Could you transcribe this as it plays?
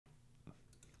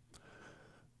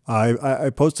I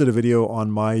posted a video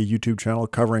on my YouTube channel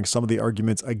covering some of the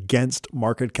arguments against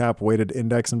market cap weighted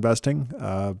index investing.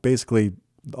 Basically,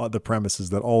 the premise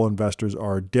is that all investors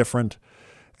are different.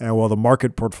 And while the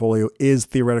market portfolio is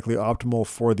theoretically optimal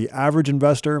for the average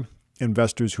investor,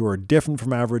 investors who are different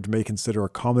from average may consider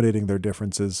accommodating their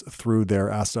differences through their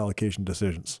asset allocation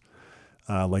decisions.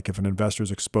 Like if an investor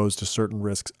is exposed to certain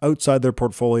risks outside their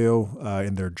portfolio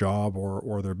in their job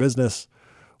or their business,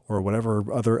 or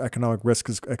whatever other economic risk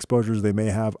exposures they may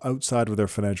have outside of their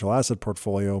financial asset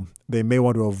portfolio, they may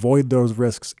want to avoid those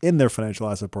risks in their financial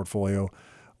asset portfolio.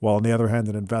 While on the other hand,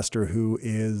 an investor who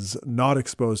is not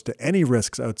exposed to any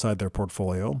risks outside their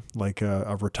portfolio, like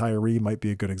a retiree might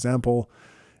be a good example,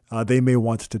 they may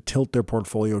want to tilt their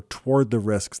portfolio toward the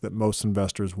risks that most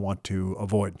investors want to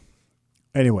avoid.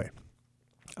 Anyway,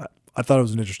 I thought it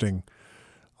was an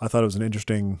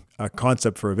interesting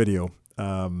concept for a video.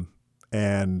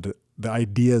 And the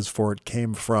ideas for it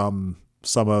came from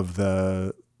some of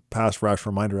the past Rash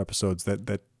Reminder episodes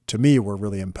that to me were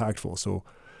really impactful. So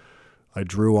I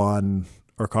drew on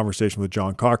our conversation with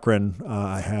John Cochran.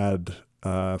 I had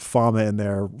Fama in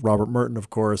there, Robert Merton, of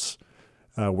course,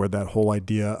 where that whole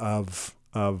idea of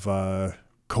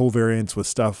covariance with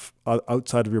stuff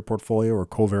outside of your portfolio or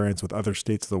covariance with other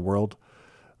states of the world,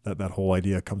 that whole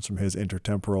idea comes from his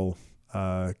intertemporal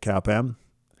CAPM.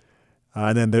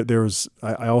 And then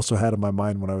I also had in my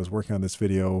mind when I was working on this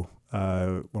video,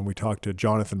 when we talked to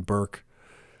Jonathan Burke,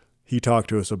 he talked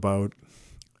to us about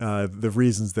the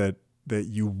reasons that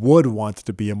you would want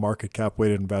to be a market cap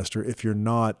weighted investor if you're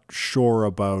not sure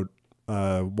about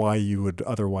why you would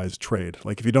otherwise trade.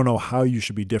 Like if you don't know how you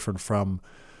should be different from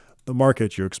the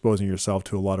market, you're exposing yourself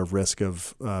to a lot of risk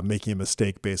of making a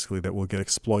mistake, basically, that will get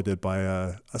exploited by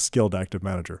a skilled active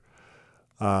manager.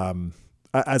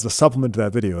 As a supplement to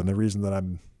that video, and the reason that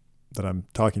I'm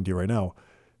talking to you right now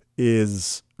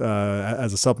is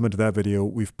as a supplement to that video,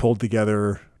 we've pulled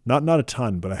together not a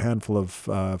ton, but a handful of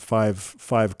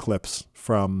five clips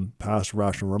from past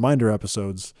Rational Reminder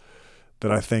episodes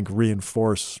that I think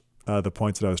reinforce the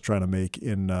points that I was trying to make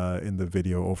in the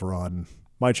video over on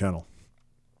my channel.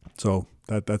 So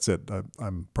that's it.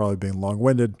 I'm probably being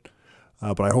long-winded,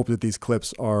 but I hope that these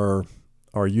clips are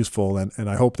useful, and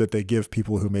I hope that they give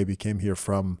people who maybe came here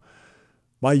from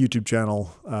my YouTube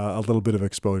channel a little bit of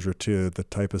exposure to the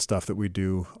type of stuff that we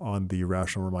do on the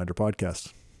Rational Reminder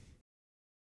podcast.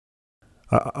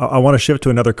 I want to shift to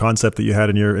another concept that you had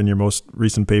in your most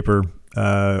recent paper.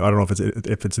 I don't know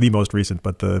if it's the most recent,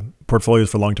 but the Portfolios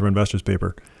for Long-Term Investors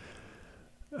paper.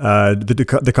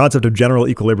 The concept of general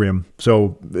equilibrium.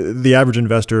 So the average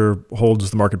investor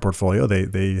holds the market portfolio.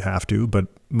 They have to, but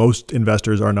most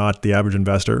investors are not the average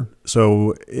investor.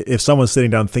 So if someone's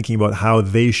sitting down thinking about how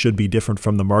they should be different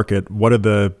from the market, what are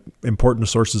the important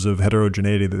sources of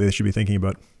heterogeneity that they should be thinking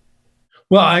about?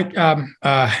 Well,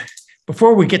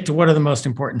 before we get to what are the most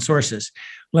important sources,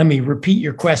 let me repeat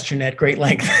your question at great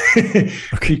length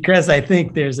because I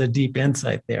think there's a deep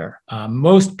insight there.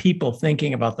 Most people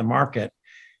thinking about the market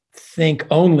think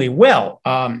only,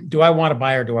 do I want to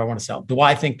buy or do I want to sell? Do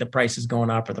I think the price is going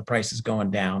up or the price is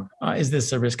going down? Is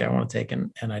this a risk I want to take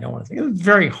and I don't want to take? It's a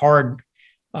very hard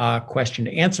question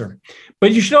to answer.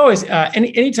 But you should always,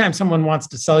 anytime someone wants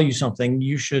to sell you something,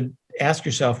 you should ask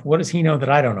yourself, what does he know that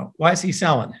I don't know? Why is he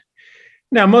selling?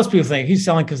 Now, most people think he's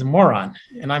selling because I'm a moron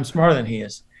and I'm smarter than he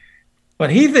is. But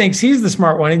he thinks he's the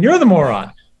smart one and you're the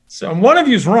moron. So one of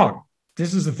you is wrong.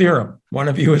 This is a theorem. One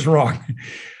of you is wrong.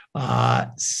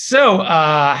 So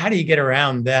how do you get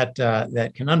around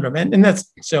that conundrum? And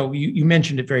that's, so you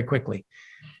mentioned it very quickly,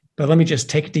 but let me just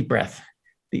take a deep breath.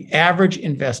 The average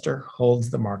investor holds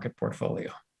the market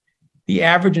portfolio. The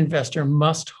average investor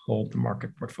must hold the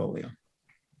market portfolio.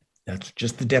 That's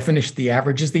just the definition. The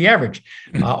average is the average.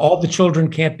 All the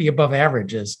children can't be above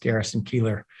average, as Garrison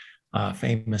Keillor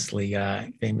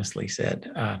famously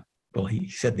said. Well, he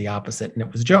said the opposite, and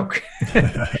it was a joke.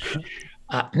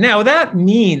 Now that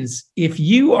means if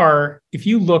you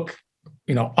look,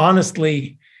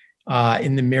 honestly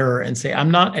in the mirror and say,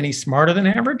 I'm not any smarter than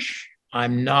average.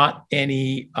 I'm not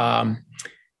any.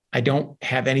 I don't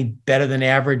have any better than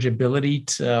average ability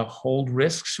to hold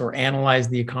risks or analyze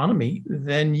the economy,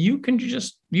 then you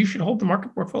should hold the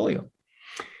market portfolio.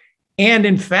 And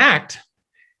in fact,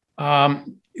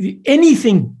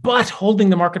 anything but holding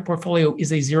the market portfolio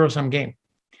is a zero-sum game.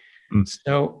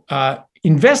 So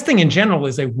investing in general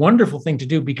is a wonderful thing to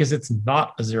do because it's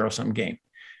not a zero-sum game.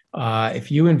 If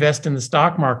you invest in the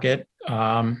stock market,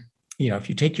 if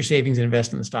you take your savings and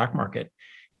invest in the stock market,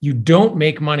 you don't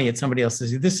make money at somebody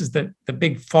else's. This is the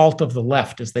big fault of the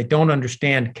left, is they don't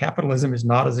understand capitalism is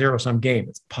not a zero-sum game.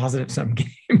 It's a positive-sum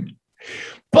game.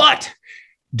 But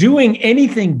doing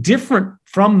anything different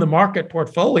from the market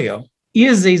portfolio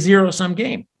is a zero-sum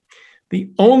game. The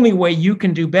only way you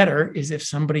can do better is if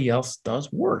somebody else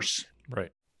does worse.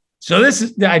 Right. So this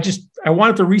is, I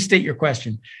wanted to restate your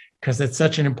question because it's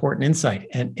such an important insight.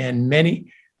 And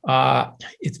many,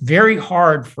 it's very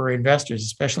hard for investors,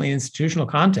 especially in institutional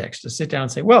context, to sit down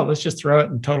and say, well, let's just throw it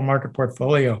in total market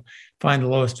portfolio, find the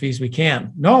lowest fees we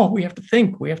can. No, we have to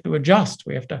think, we have to adjust,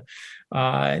 we have to,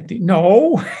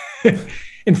 no.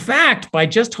 In fact, by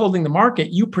just holding the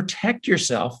market, you protect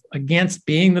yourself against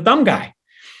being the dumb guy.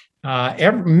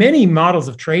 Many models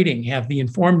of trading have the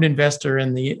informed investor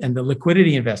and the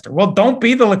liquidity investor. Well, don't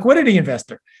be the liquidity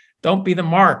investor. Don't be the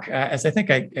mark. As I think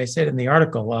I said in the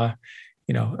article,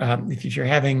 if you're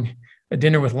having a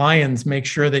dinner with lions, make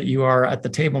sure that you are at the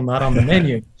table, not on the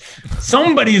menu.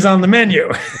 Somebody's on the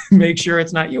menu. Make sure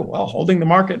it's not you. Well, holding the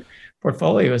market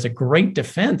portfolio is a great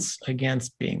defense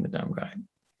against being the dumb guy.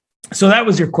 So that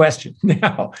was your question.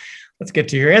 Now, let's get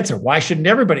to your answer. Why shouldn't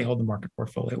everybody hold the market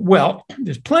portfolio? Well,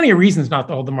 there's plenty of reasons not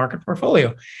to hold the market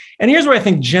portfolio. And here's where I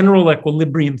think general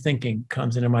equilibrium thinking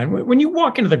comes into mind. When you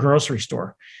walk into the grocery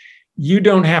store, you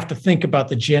don't have to think about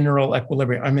the general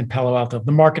equilibrium. I'm in Palo Alto,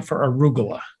 the market for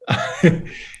arugula.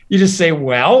 You just say,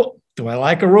 well, do I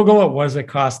like arugula? What does it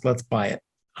cost? Let's buy it.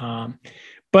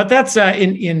 But that's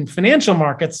in financial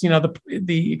markets,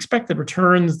 the expected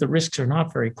returns, the risks are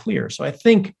not very clear. So I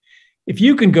think if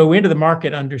you can go into the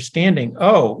market understanding,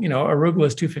 arugula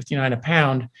is $2.59 a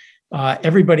pound.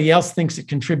 Everybody else thinks it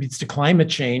contributes to climate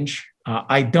change.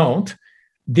 I don't.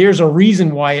 There's a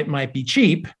reason why it might be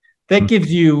cheap. That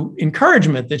gives you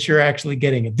encouragement that you're actually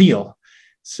getting a deal.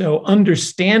 So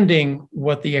understanding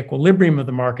what the equilibrium of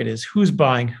the market is, who's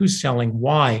buying, who's selling,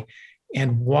 why,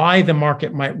 and why the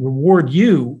market might reward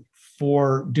you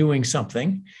for doing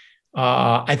something,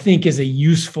 I think is a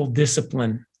useful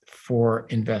discipline for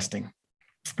investing.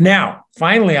 Now,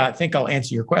 finally, I think I'll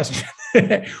answer your question.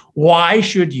 Why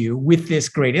should you, with this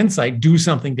great insight, do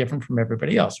something different from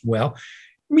everybody else? Well,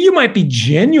 you might be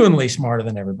genuinely smarter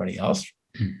than everybody else.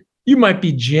 You might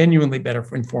be genuinely better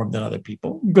informed than other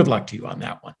people. Good luck to you on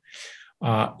that one.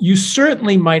 You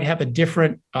certainly might have a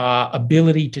different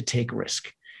ability to take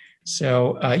risk.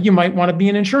 So you might want to be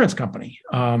an insurance company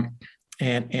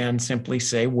and simply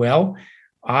say, well,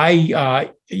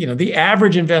 the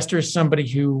average investor is somebody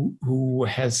who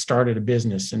has started a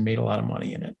business and made a lot of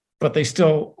money in it, but they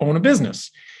still own a business.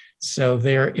 So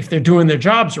if they're doing their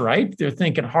jobs right, they're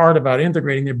thinking hard about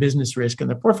integrating their business risk and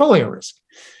their portfolio risk.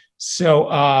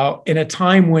 So in a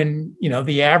time when,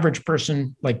 the average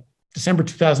person, like December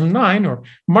 2009 or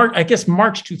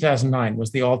March 2009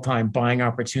 was the all-time buying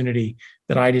opportunity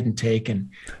that I didn't take. And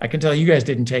I can tell you guys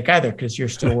didn't take either because you're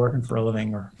still working for a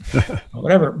living or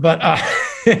whatever. But,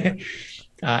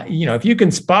 if you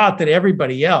can spot that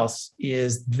everybody else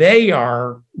they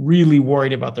are really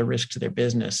worried about the risks of their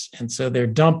business. And so they're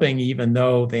dumping, even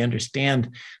though they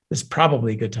understand this is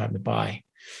probably a good time to buy.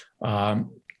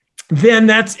 Then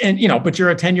but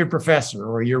you're a tenured professor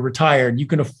or you're retired, you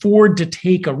can afford to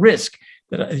take a risk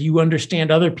that you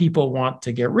understand other people want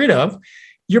to get rid of.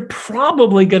 You're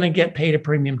probably going to get paid a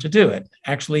premium to do it.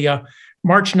 Actually,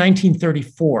 March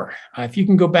 1934, if you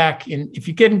can go back if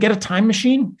you can get a time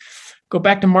machine, go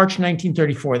back to March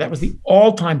 1934. That was the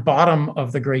all-time bottom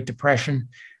of the Great Depression.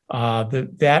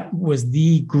 That was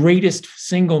the greatest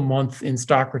single month in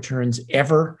stock returns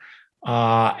ever.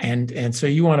 And so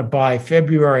you want to buy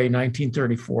February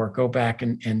 1934, go back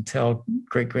and tell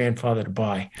great-grandfather to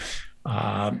buy.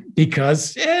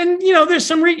 Because there's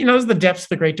some, the depths of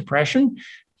the Great Depression,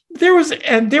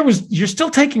 you're still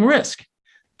taking risk.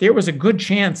 There was a good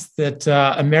chance that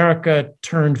America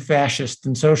turned fascist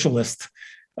and socialist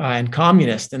and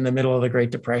communist in the middle of the Great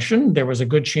Depression. There was a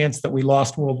good chance that we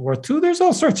lost World War II. There's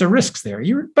all sorts of risks there,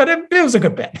 but it was a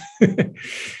good bet.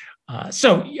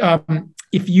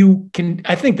 If you can,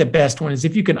 I think the best one is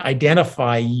if you can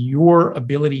identify your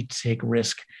ability to take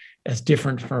risk as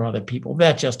different from other people,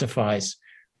 that justifies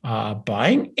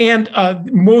buying. And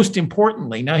most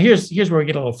importantly, now here's where we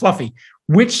get a little fluffy.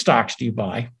 Which stocks do you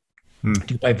buy?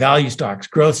 Do you buy value stocks,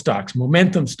 growth stocks,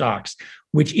 momentum stocks?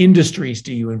 Which industries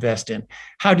do you invest in?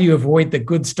 How do you avoid the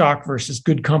good stock versus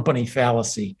good company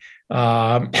fallacy?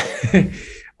 I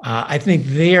think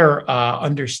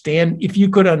if you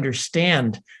could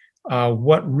understand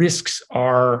what risks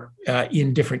are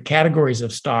in different categories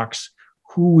of stocks,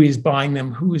 who is buying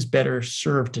them, who is better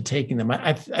served to taking them.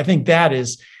 I think that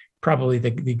is probably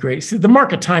the greatest. The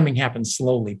market timing happens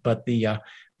slowly, but the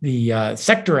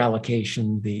sector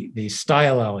allocation, the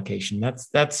style allocation,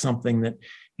 that's something that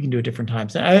you can do at different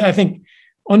times. I think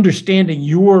understanding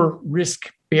your risk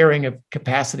bearing of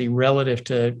capacity relative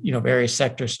to, various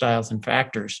sector styles and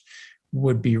factors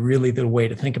would be really the way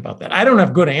to think about that. I don't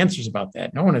have good answers about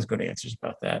that. No one has good answers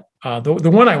about that. The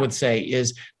one I would say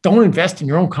is don't invest in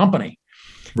your own company.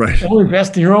 Right. Don't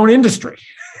invest in your own industry,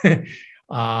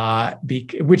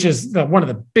 which is one of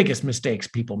the biggest mistakes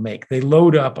people make. They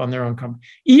load up on their own company.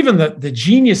 Even the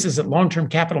geniuses at long-term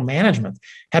capital management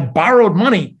had borrowed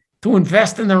money to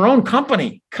invest in their own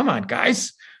company. Come on,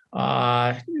 guys.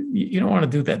 You don't want to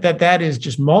do that. That is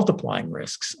just multiplying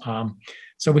risks.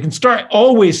 So we can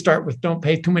always start with don't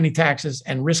pay too many taxes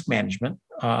and risk management.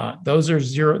 Those are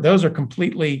zero. Those are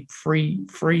completely free.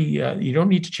 You don't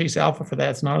need to chase alpha for that.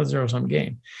 It's not a zero-sum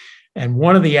game. And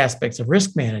one of the aspects of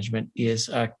risk management is,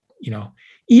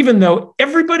 even though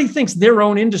everybody thinks their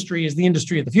own industry is the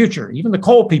industry of the future, even the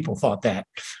coal people thought that,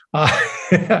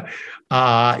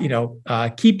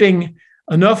 keeping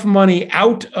enough money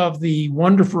out of the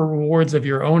wonderful rewards of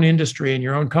your own industry and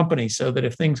your own company so that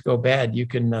if things go bad, you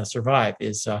can survive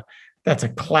that's a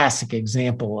classic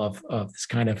example of this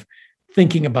kind of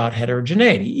thinking about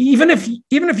heterogeneity. Even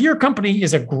if your company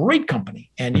is a great company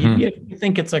and you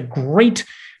think it's a great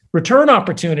return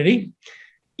opportunity,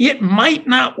 it might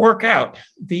not work out.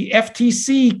 The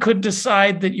FTC could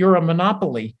decide that you're a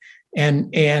monopoly and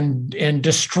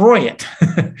destroy it.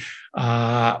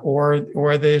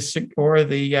 Or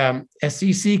the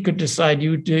SEC could decide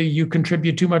you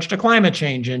contribute too much to climate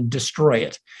change and destroy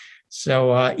it.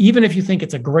 So even if you think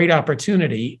it's a great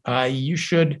opportunity, you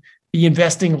should be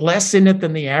investing less in it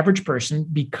than the average person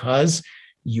because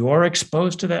you're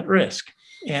exposed to that risk.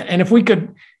 And if we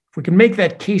could make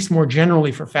that case more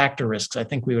generally for factor risks, I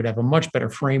think we would have a much better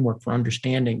framework for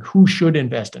understanding who should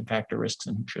invest in factor risks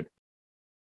and who shouldn't.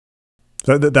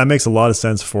 So that makes a lot of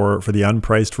sense for the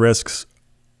unpriced risks.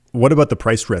 What about the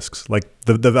priced risks? Like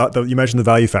you mentioned the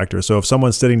value factor. So if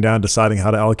someone's sitting down deciding how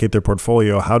to allocate their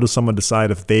portfolio, how does someone decide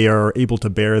if they are able to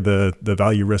bear the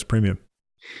value risk premium?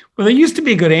 Well, there used to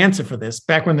be a good answer for this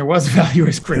back when there was a value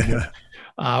risk premium,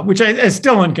 which I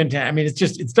still uncontent. I mean,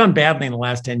 it's done badly in the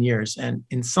last 10 years. And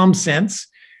in some sense,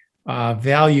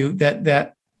 value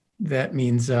that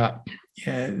means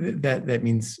that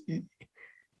means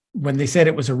when they said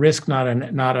it was a risk, not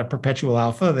a perpetual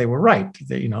alpha, they were right.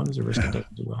 There's a risk that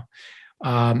doesn't do well.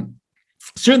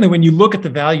 Certainly, when you look at the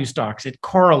value stocks, it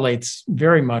correlates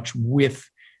very much with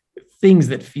things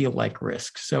that feel like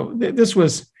risk. So this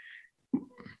was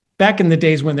back in the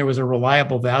days when there was a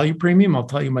reliable value premium. I'll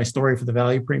tell you my story for the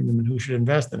value premium and who should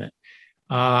invest in it.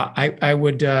 I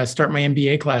would start my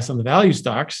MBA class on the value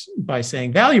stocks by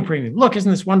saying, value premium, look,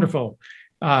 isn't this wonderful?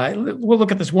 We'll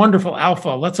look at this wonderful alpha.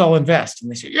 Let's all invest. And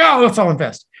they say, yeah, let's all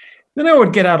invest. Then I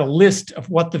would get out a list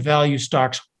of what the value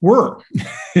stocks were.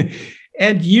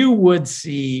 And you would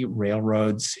see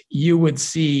railroads. You would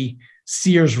see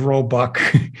Sears Roebuck.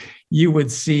 You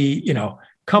would see,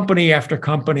 company after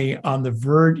company on the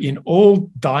verge in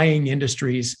old dying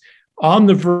industries on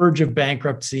the verge of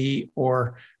bankruptcy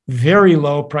or very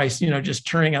low price, just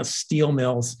churning out steel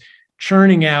mills,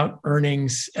 churning out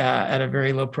earnings at a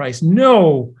very low price,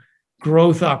 no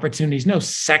growth opportunities, no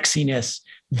sexiness,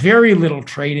 very little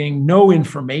trading, no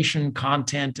information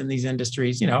content in these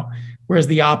industries, whereas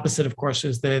the opposite, of course,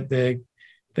 is the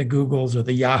Googles or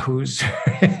the Yahoos,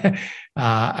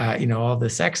 all the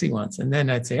sexy ones. And then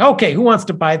I'd say, okay, who wants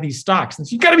to buy these stocks? And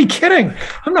so, you got to be kidding.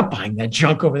 I'm not buying that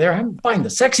junk over there. I'm buying the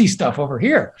sexy stuff over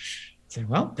here. I'd say,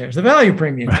 well, there's the value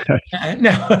premium.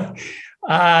 Now,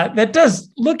 that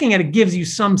does, looking at it gives you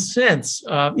some sense.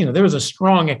 There was a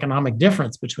strong economic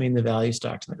difference between the value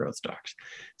stocks and the growth stocks.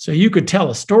 So you could tell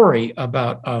a story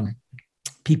about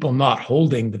people not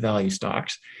holding the value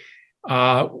stocks.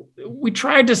 We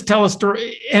tried to tell a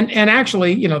story, and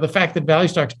actually, the fact that value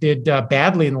stocks did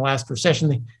badly in the last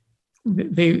recession,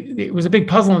 it was a big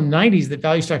puzzle in the 90s that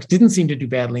value stocks didn't seem to do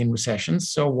badly in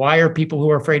recessions. So why are people who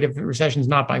are afraid of recessions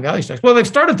not buying value stocks? Well, they've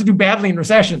started to do badly in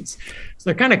recessions. So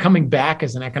they're kind of coming back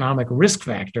as an economic risk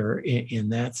factor in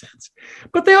that sense.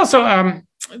 But they also,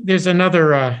 there's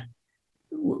another,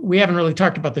 we haven't really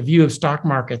talked about the view of stock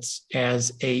markets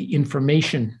as a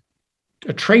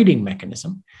trading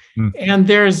mechanism. And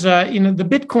there's, the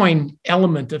Bitcoin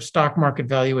element of stock market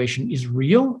valuation is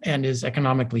real and is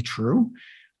economically true.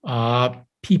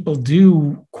 People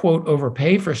do, quote,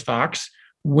 overpay for stocks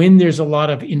when there's a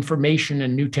lot of information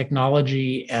and new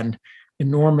technology and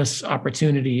enormous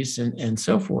opportunities and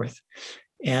so forth.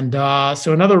 And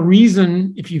so another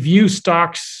reason, if you view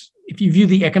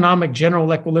the economic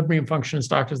general equilibrium function of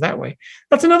stocks as that way,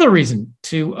 that's another reason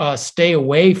to stay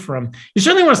away from, you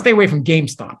certainly want to stay away from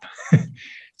GameStop.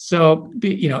 So,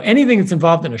 anything that's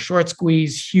involved in a short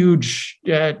squeeze, huge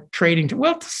trading,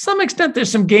 well, to some extent,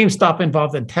 there's some GameStop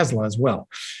involved in Tesla as well.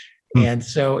 And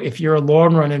so if you're a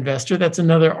long run investor, that's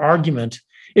another argument.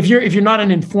 If you're not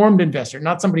an informed investor,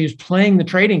 not somebody who's playing the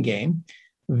trading game,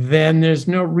 then there's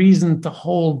no reason to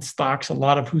hold stocks, a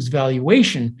lot of whose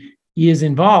valuation is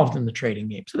involved in the trading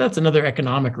game. So that's another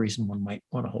economic reason one might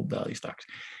want to hold value stocks.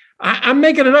 I'm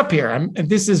making it up here.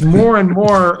 This is more and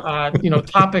more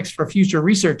topics for future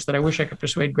research that I wish I could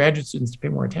persuade graduate students to pay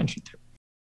more attention to.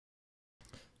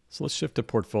 So let's shift to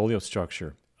portfolio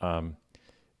structure.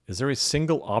 Is there a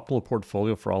single optimal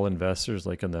portfolio for all investors,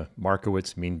 like in the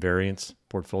Markowitz mean variance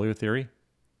portfolio theory?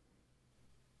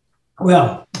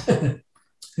 Well,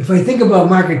 if I think about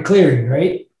market clearing,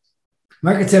 right?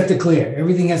 Markets have to clear.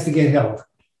 Everything has to get held.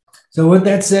 So what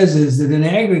that says is that in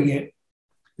aggregate,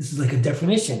 this is like a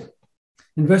definition.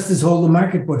 Investors hold a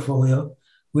market portfolio,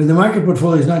 where the market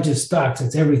portfolio is not just stocks,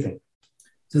 it's everything.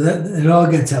 So that it all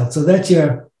gets held. So that's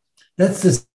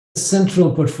the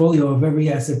central portfolio of every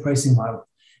asset pricing model.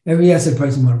 Every asset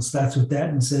pricing model starts with that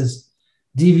and says,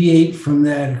 deviate from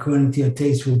that according to your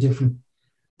taste for different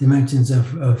dimensions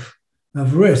of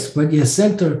risk. But your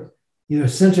center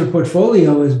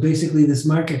portfolio is basically this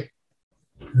overall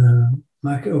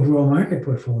market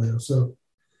portfolio. So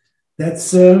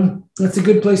that's a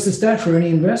good place to start for any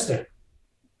investor,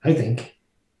 I think.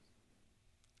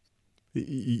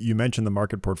 You mentioned the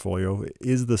market portfolio.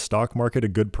 Is the stock market a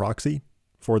good proxy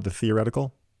for the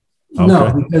theoretical? No,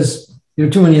 okay. Because there are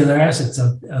too many other assets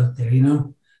out there,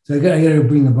 So I got to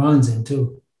bring the bonds in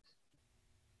too.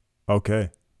 Okay.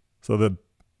 So the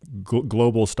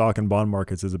global stock and bond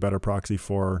markets is a better proxy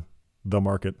for the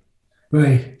market.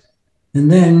 Right.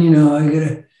 And then,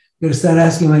 I got to start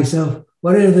asking myself,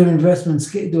 what other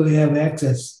investments do I have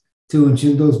access to, and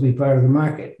should those be part of the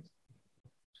market?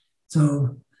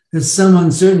 So there's some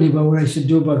uncertainty about what I should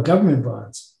do about government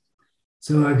bonds.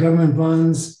 So are government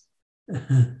bonds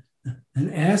an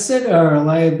asset or a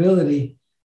liability?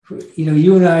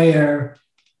 You and I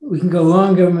we can go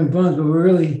long government bonds, but we're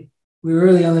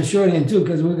really on the short end too,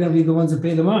 because we're going to be the ones that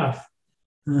pay them off.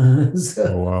 Oh,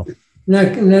 wow.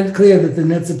 Not clear that the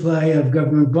net supply of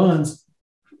government bonds,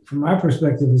 from our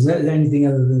perspective, is anything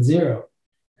other than zero,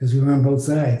 because we run both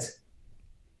sides.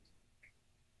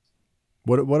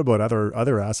 What about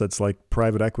other assets like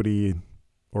private equity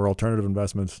or alternative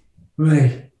investments?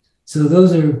 Right. So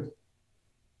those are.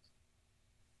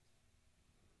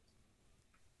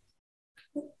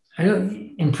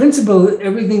 In principle,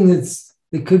 everything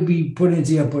that could be put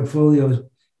into your portfolio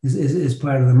is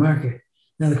part of the market.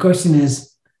 Now, the question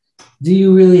is, do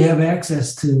you really have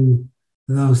access to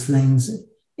those things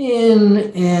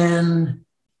in an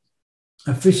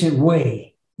efficient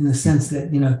way, in the sense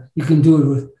that, you can do it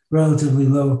with relatively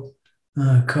low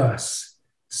costs?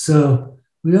 So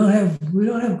we don't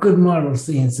have good models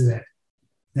to answer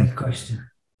that question.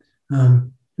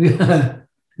 The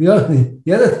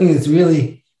other thing that's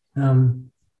really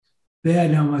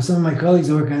bad now, some of my colleagues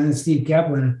are working on this, Steve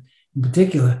Kaplan in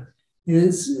particular,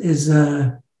 is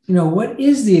what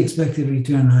is the expected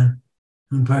return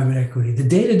on private equity? The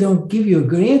data don't give you a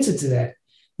good answer to that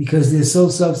because they're so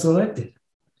self-selected.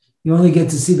 You only get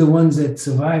to see the ones that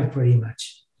survive pretty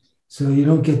much. So you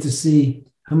don't get to see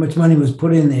how much money was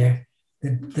put in there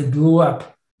that blew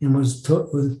up and was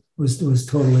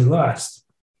totally lost.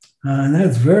 And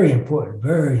that's very important,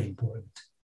 very important.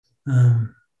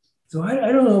 So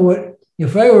I don't know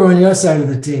if I were on your side of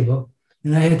the table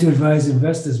and I had to advise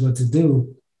investors what to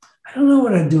do, I don't know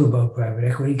what I'd do about private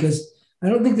equity, because I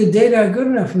don't think the data are good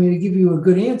enough for me to give you a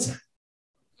good answer.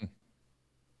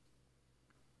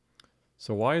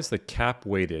 So why is the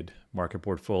cap-weighted market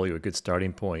portfolio a good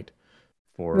starting point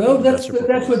for? Well, that's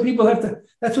what people have to.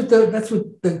 That's what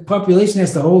the population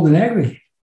has to hold in aggregate,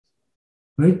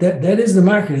 right? That is the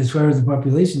market as far as the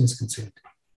population is concerned.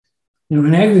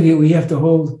 In aggregate, we have to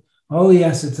hold all the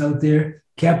assets out there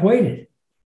cap-weighted.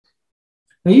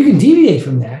 Now, you can deviate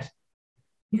from that.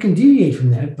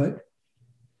 But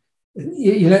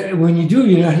when you do,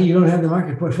 you don't have the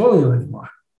market portfolio anymore.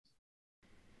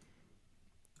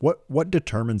 What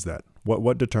determines that?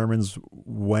 What determines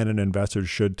when an investor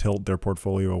should tilt their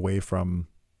portfolio away from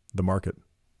the market?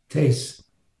 Taste.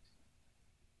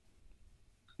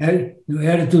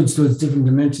 Attitudes towards different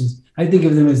dimensions. I think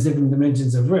of them as different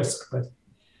dimensions of risk, but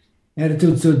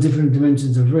attitudes towards different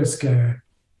dimensions of risk are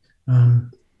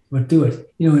what do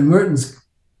it. In Merton's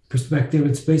perspective,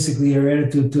 it's basically our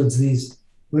attitude towards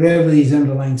whatever these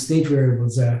underlying state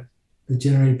variables are that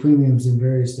generate premiums in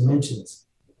various dimensions.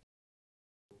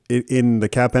 In the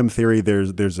CAPM theory,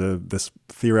 there's this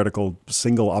theoretical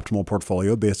single optimal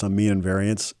portfolio based on mean and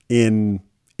variance in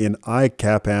in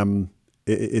ICAPM,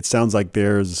 it sounds like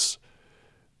there's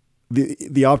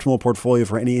the optimal portfolio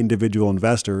for any individual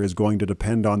investor is going to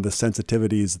depend on the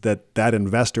sensitivities that that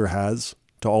investor has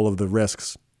to all of the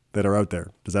risks that are out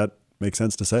there. Does that make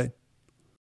sense to say?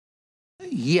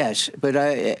 Yes, but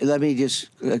let me just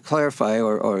clarify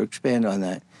or expand on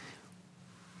that.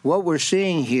 What we're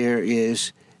seeing here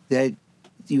is that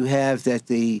you have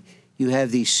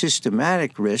these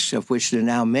systematic risks, of which there are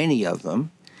now many of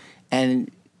them, and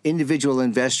individual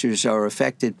investors are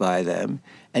affected by them.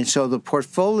 And so the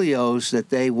portfolios that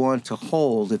they want to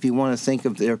hold, if you want to think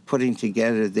of they're putting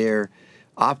together their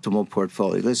optimal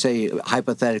portfolio, let's say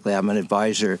hypothetically I'm an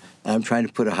advisor and I'm trying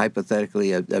to put an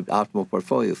optimal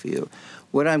portfolio for you.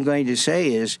 What I'm going to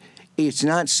say is it's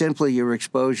not simply your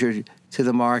exposure to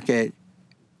the market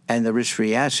and the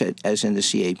risk-free asset as in the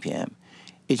CAPM.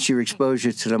 It's your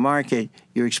exposure to the market,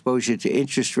 your exposure to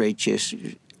interest rate risks,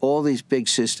 all these big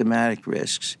systematic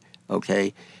risks,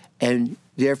 okay? And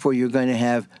therefore, you're going to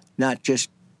have not just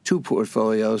two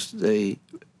portfolios, the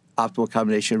optimal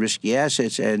combination of risky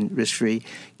assets and risk-free.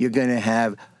 You can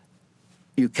have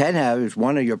as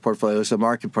one of your portfolios, the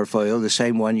market portfolio, the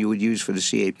same one you would use for the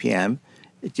CAPM,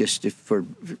 just for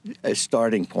a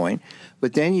starting point.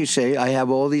 But then you say, I have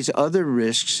all these other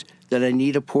risks that I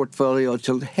need a portfolio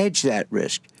to hedge that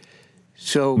risk.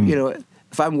 So,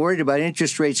 if I'm worried about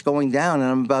interest rates going down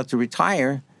and I'm about to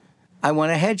retire, I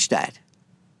want to hedge that.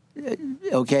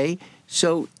 Okay?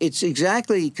 So it's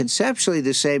exactly conceptually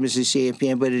the same as the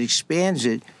CAPM, but it expands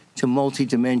it to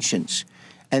multi-dimensions.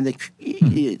 And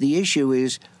the issue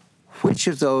is, which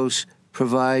of those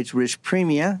provides risk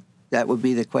premia? That would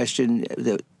be the question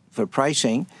for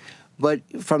pricing. But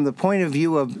from the point of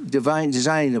view of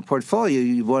designing the portfolio,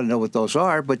 you want to know what those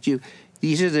are, but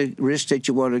these are the risks that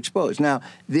you want to expose. Now,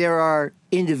 there are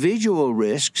individual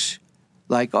risks,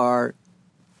 like our,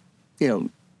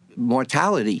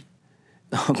 mortality,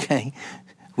 okay,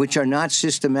 which are not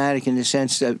systematic in the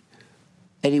sense that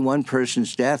any one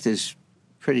person's death is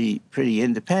pretty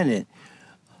independent.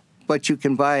 But you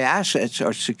can buy assets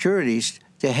or securities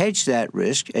to hedge that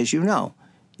risk, as you know.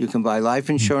 You can buy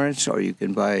life insurance, or you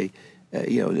can buy,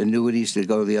 annuities that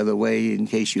go the other way in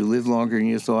case you live longer than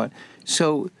you thought.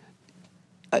 So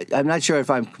I'm not sure if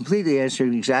I'm completely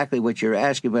answering exactly what you're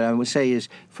asking, but I would say is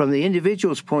from the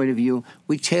individual's point of view,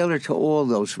 we tailor to all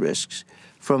those risks.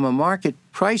 From a market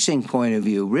pricing point of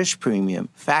view, risk premium,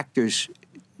 factors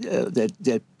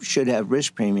that should have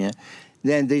risk premium,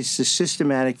 then the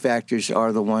systematic factors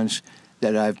are the ones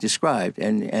that I've described.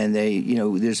 And they,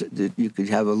 you could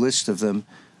have a list of them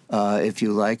if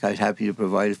you like. I'm happy to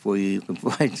provide it for you. You can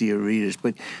provide it to your readers.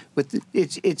 But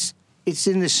it's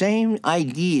in the same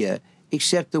idea,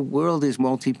 except the world is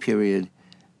multi-period,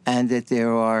 and that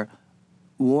there are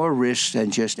more risks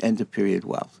than just end-of-period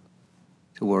wealth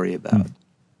to worry about.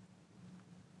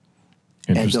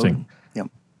 Interesting. Yeah.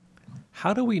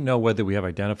 How do we know whether we have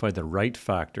identified the right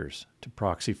factors to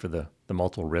proxy for the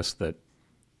multiple risks that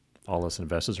all us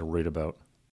investors are worried about?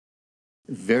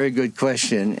 Very good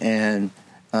question. And,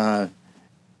 the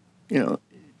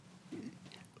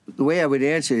way I would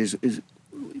answer is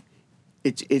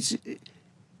it's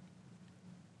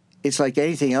like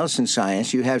anything else in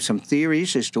science. You have some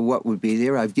theories as to what would be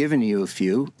there. I've given you a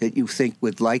few that you think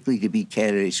would likely to be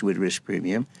candidates with risk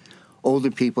premium.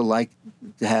 Older people like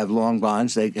to have long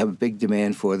bonds. They have a big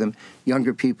demand for them.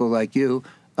 Younger people like you,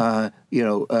 may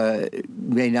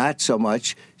not so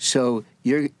much. So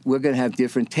we're going to have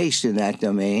different tastes in that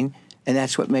domain, and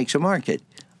that's what makes a market.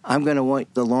 I'm going to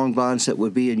want the long bonds that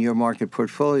would be in your market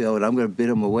portfolio, and I'm going to bid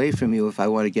them away from you if I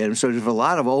want to get them. So if a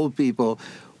lot of old people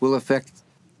will affect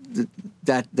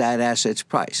that asset's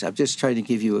price. I'm just trying to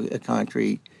give you a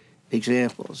concrete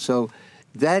example. So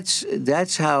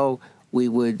that's how we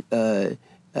would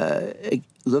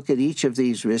look at each of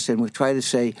these risks, and we try to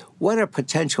say, what are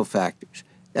potential factors?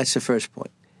 That's the first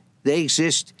point. They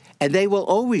exist, and they will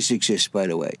always exist, by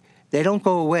the way. They don't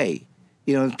go away.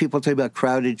 People talk about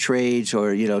crowded trades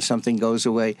or, something goes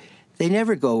away. They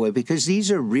never go away because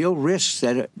these are real risks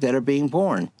that are being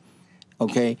borne,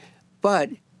 okay? But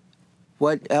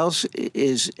what else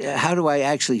is, how do I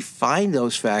actually find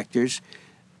those factors?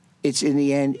 It's, in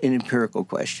the end, an empirical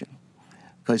question.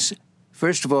 Because,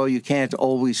 first of all, you can't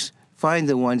always find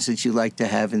the ones that you like to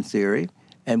have in theory,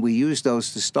 and we use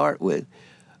those to start with.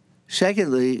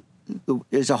 Secondly,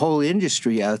 there's a whole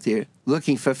industry out there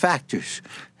looking for factors,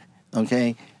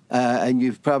 okay? And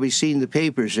you've probably seen the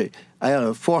papers.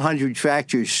 400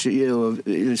 factors,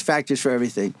 there's factors for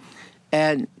everything.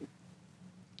 And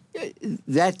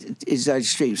that is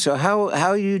extreme. So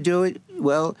how you do it?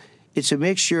 Well, it's a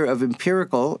mixture of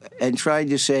empirical and trying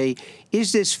to say,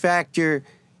 is this factor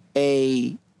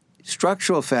a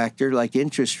structural factor like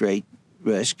interest rate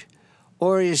risk,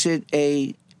 or is it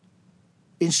a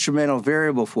instrumental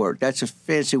variable for it? That's a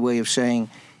fancy way of saying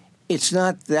it's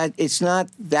not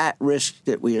that risk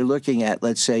that we are looking at.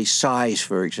 Let's say size,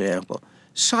 for example.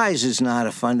 Size is not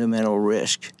a fundamental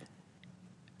risk.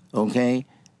 Okay,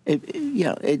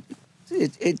 it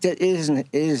isn't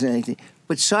anything.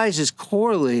 But size is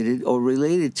correlated or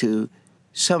related to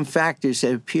some factors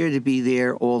that appear to be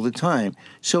there all the time.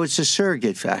 So it's a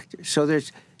surrogate factor. So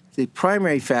there's the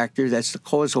primary factor, that's the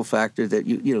causal factor that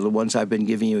the ones I've been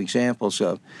giving you examples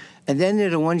of. And then there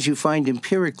are the ones you find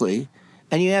empirically,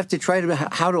 and you have to try to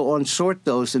how to unsort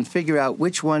those and figure out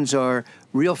which ones are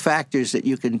real factors that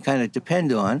you can kind of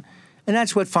depend on. And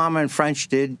that's what Farmer and French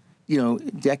did,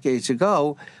 decades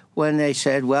ago, when they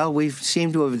said, well, we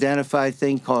seem to have identified a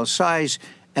thing called size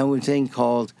and a thing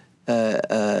called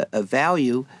a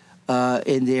value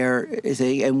in their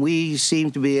thing, and we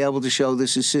seem to be able to show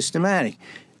this is systematic.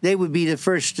 They would be the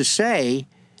first to say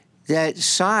that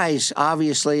size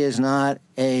obviously is not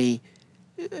a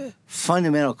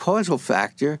fundamental causal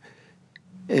factor.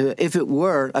 If it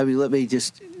were, I mean, let me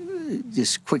just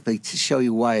quickly show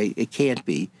you why it can't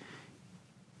be.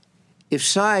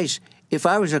 If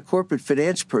I was a corporate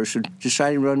finance person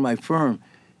deciding to run my firm,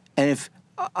 and if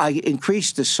I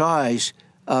increased the size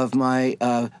of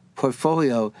my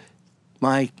portfolio,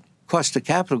 my cost of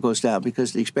capital goes down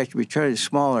because the expected return is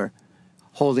smaller,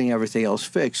 holding everything else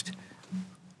fixed.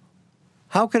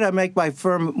 How could I make my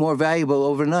firm more valuable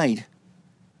overnight?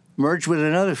 Merge with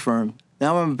another firm.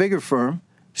 Now I'm a bigger firm,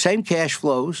 same cash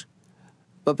flows,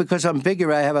 but because I'm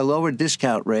bigger, I have a lower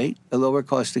discount rate, a lower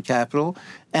cost of capital,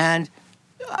 and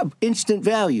instant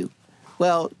value.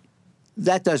 Well,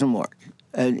 that doesn't work.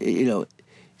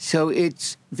 So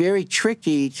it's very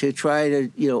tricky to try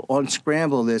to,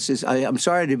 unscramble this. I'm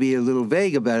sorry to be a little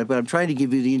vague about it, but I'm trying to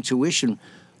give you the intuition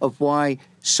of why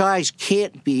size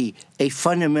can't be a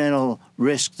fundamental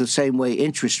risk the same way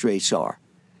interest rates are.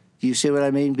 Do you see what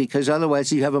I mean? Because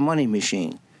otherwise you have a money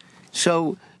machine.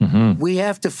 So we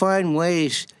have to find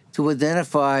ways to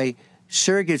identify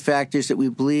surrogate factors that we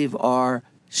believe are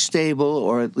stable,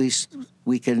 or at least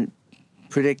we can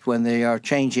predict when they are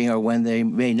changing or when they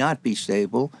may not be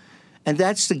stable. And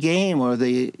that's the game of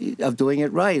doing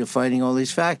it right, of finding all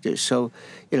these factors. So,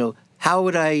 how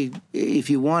would I, if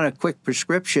you want a quick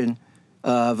prescription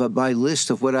of my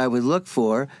list of what I would look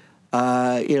for,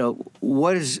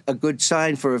 what is a good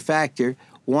sign for a factor?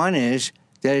 One is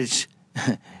that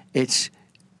it's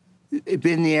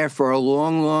been there for a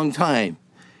long, long time.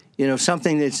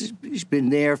 Something that's been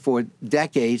there for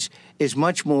decades is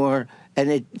much more, and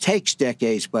it takes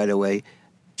decades, by the way.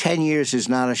 10 years is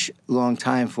not a long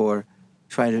time for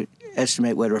trying to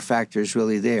estimate whether a factor is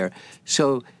really there.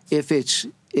 So if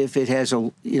it has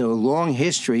a long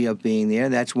history of being there,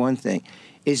 that's one thing.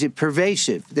 Is it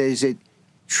pervasive? Is it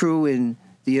true in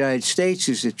the United States?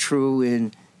 Is it true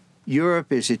in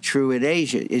Europe? Is it true in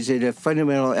Asia? Is it a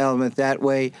fundamental element that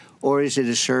way, or is it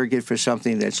a surrogate for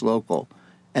something that's local?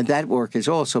 And that work has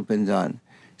also been done.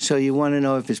 So you want to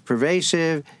know if it's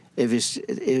pervasive, if it's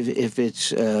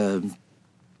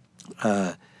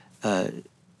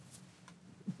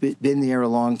been there a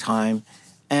long time,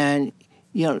 and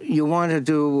you want to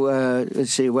do.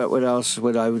 Let's see, what else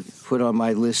would I put on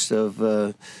my list of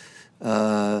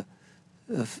elements?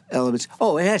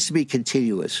 Oh, it has to be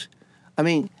continuous. I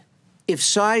mean, if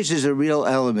size is a real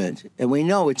element, and we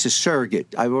know it's a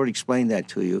surrogate, I've already explained that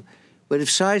to you. But if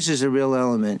size is a real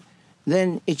element,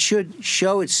 then it should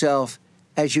show itself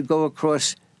as you go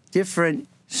across different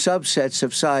subsets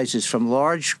of sizes, from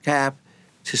large cap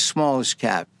to smallest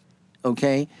cap,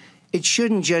 okay? It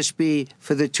shouldn't just be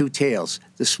for the two tails,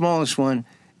 the smallest one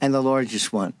and the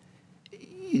largest one.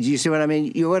 Do you see what I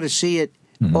mean? You ought to see it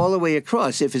all the way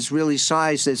across if it's really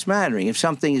size that's mattering. If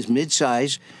something is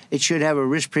mid-size, it should have a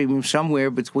risk premium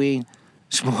somewhere between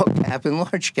small cap and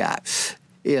large cap.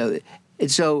 And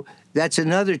so that's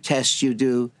another test you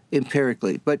do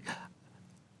empirically. But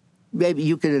maybe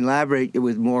you can elaborate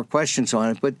with more questions on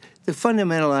it. But the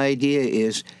fundamental idea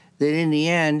is that in the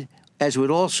end, as with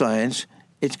all science,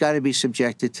 it's got to be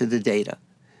subjected to the data,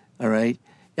 all right?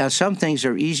 Now, some things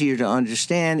are easier to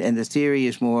understand, and the theory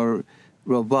is more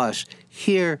robust.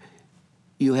 Here,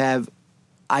 you have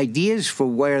ideas for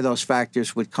where those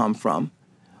factors would come from,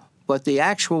 but the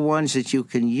actual ones that you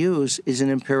can use is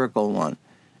an empirical one.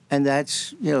 And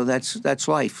that's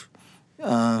life.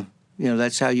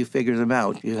 That's how you figure them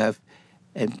out. You have,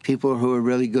 and people who are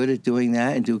really good at doing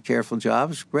that and do careful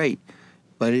jobs, great.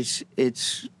 But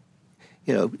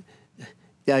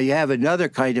now you have another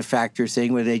kind of factor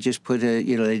thing where they just put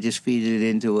they just feed it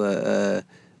into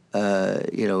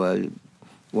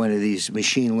one of these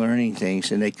machine learning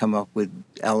things, and they come up with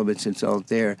elements and so on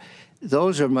there.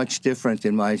 Those are much different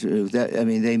in my view. I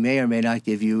mean, they may or may not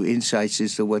give you insights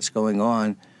as to what's going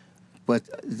on, but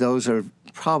those are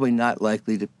probably not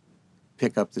likely to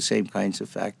pick up the same kinds of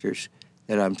factors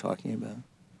that I'm talking about.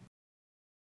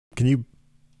 Can you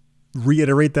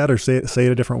reiterate that or say it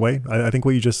a different way? I think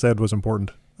what you just said was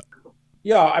important.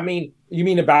 Yeah, I mean, you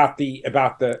mean are you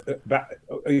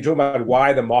talking about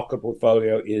why the market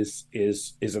portfolio is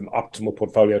an optimal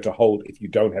portfolio to hold if you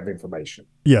don't have information?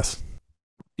 Yes.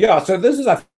 Yeah, so this is,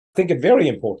 I think, a very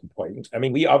important point. I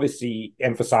mean, we obviously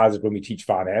emphasize it when we teach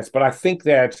finance, but I think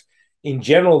that in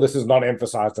general, this is not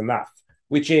emphasized enough,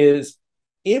 which is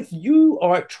if you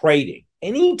are trading,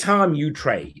 anytime you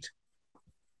trade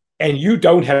and you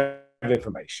don't have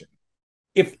information,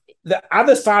 if the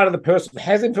other side of the person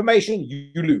has information,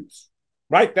 you lose,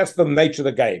 right? That's the nature of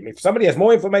the game. If somebody has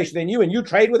more information than you and you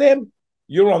trade with them,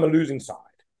 you're on the losing side.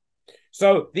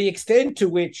 So the extent to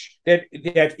which that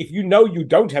if you know you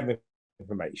don't have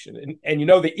information and you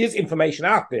know there is information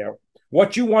out there,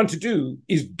 what you want to do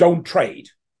is don't trade,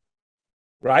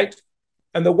 right?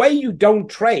 And the way you don't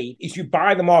trade is you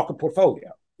buy the market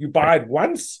portfolio. You buy it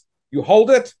once, you hold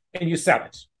it, and you sell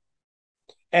it.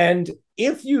 And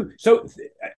actually,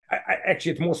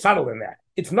 it's more subtle than that.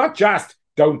 It's not just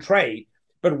don't trade,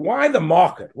 but why the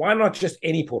market? Why not just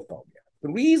any portfolio?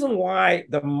 The reason why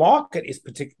the market is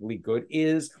particularly good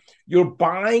is you're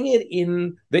buying it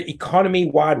in the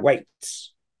economy-wide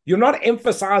weights. You're not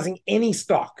emphasizing any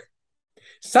stock.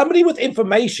 Somebody with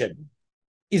information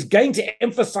is going to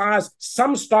emphasize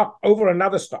some stock over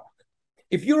another stock.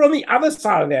 If you're on the other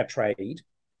side of that trade,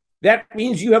 that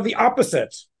means you have the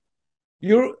opposite.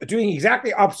 You're doing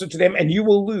exactly opposite to them and you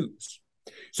will lose.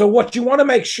 So what you want to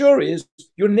make sure is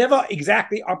you're never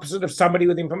exactly opposite of somebody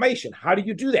with information. How do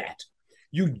you do that?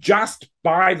 You just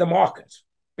buy the market,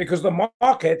 because the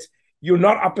market, you're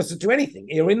not opposite to anything.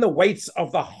 You're in the weights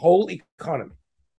of the whole economy.